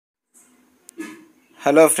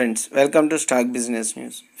Hello friends, welcome to Stock Business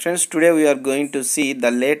News. Friends, today we are going to see the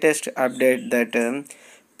latest update that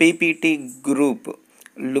PPT Group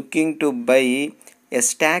looking to buy a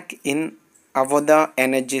stack in Avaada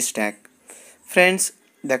Energy Stack. Friends,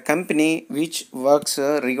 the company which works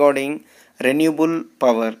regarding renewable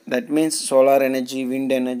power, that means solar energy,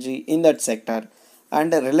 wind energy in that sector,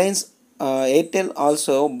 and Reliance Airtel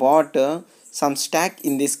also bought some stack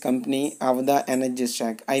in this company of the energy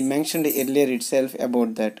stack. I mentioned earlier itself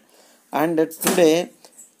about that. And today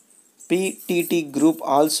PTT Group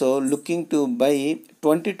also looking to buy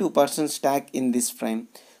 22% stack in this frame.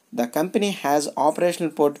 The company has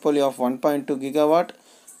operational portfolio of 1.2 gigawatt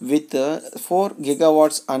with 4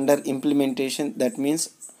 gigawatts under implementation, that means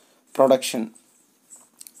production.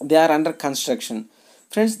 They are under construction.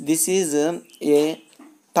 Friends, this is a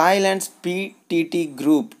Thailand's PTT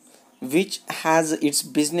Group which has its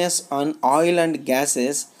business on oil and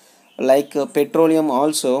gases like petroleum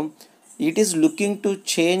also. It is looking to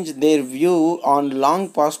change their view on long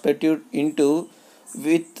perspective into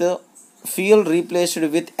with fuel replaced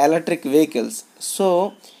with electric vehicles.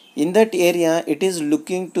 So in that area it is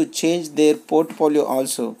looking to change their portfolio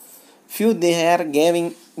also. Few they are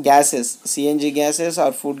giving gases, CNG gases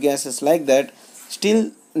or food gases like that. Still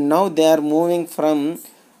now they are moving from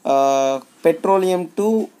petroleum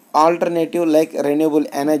to alternative like renewable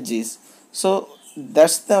energies. So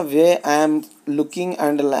that's the way I am looking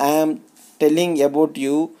and I am telling about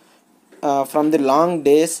you from the long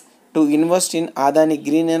days to invest in Adani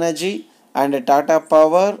Green Energy and Tata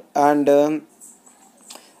Power and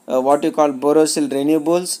what you call Borosil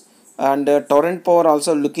Renewables and Torrent Power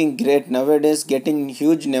also looking great nowadays, getting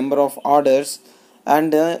huge number of orders.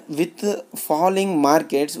 And with falling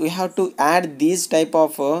markets we have to add these type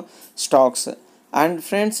of stocks. And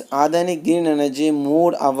friends, Adani Green Energy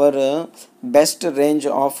moved our best range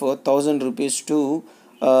of 1000 rupees to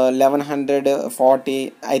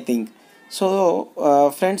 1140 I think.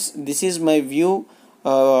 So friends, this is my view.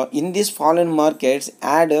 In these fallen markets,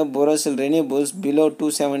 add Borosil Renewables below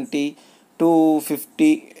 270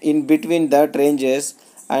 250 in between that ranges.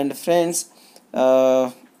 And friends,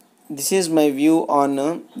 this is my view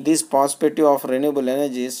on this perspective of renewable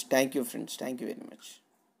energies. Thank you friends, thank you very much.